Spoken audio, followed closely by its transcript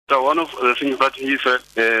So one of the things that he said,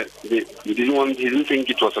 he didn't think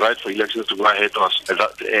it was right for elections to go ahead, was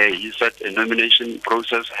that he said a nomination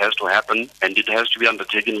process has to happen and it has to be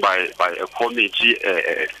undertaken by a committee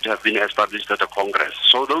to have been established at a Congress.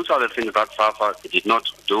 So those are the things that SAFA did not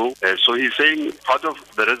do. So he's saying part of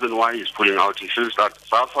the reason why he's pulling out, he feels that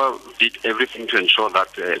SAFA did everything to ensure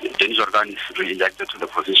that Dennis Jordan is re-elected to the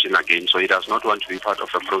position again. So he does not want to be part of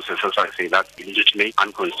the process. As I say, that's illegitimate,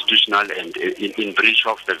 unconstitutional, and in breach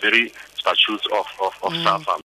of the very statutes of SAFA.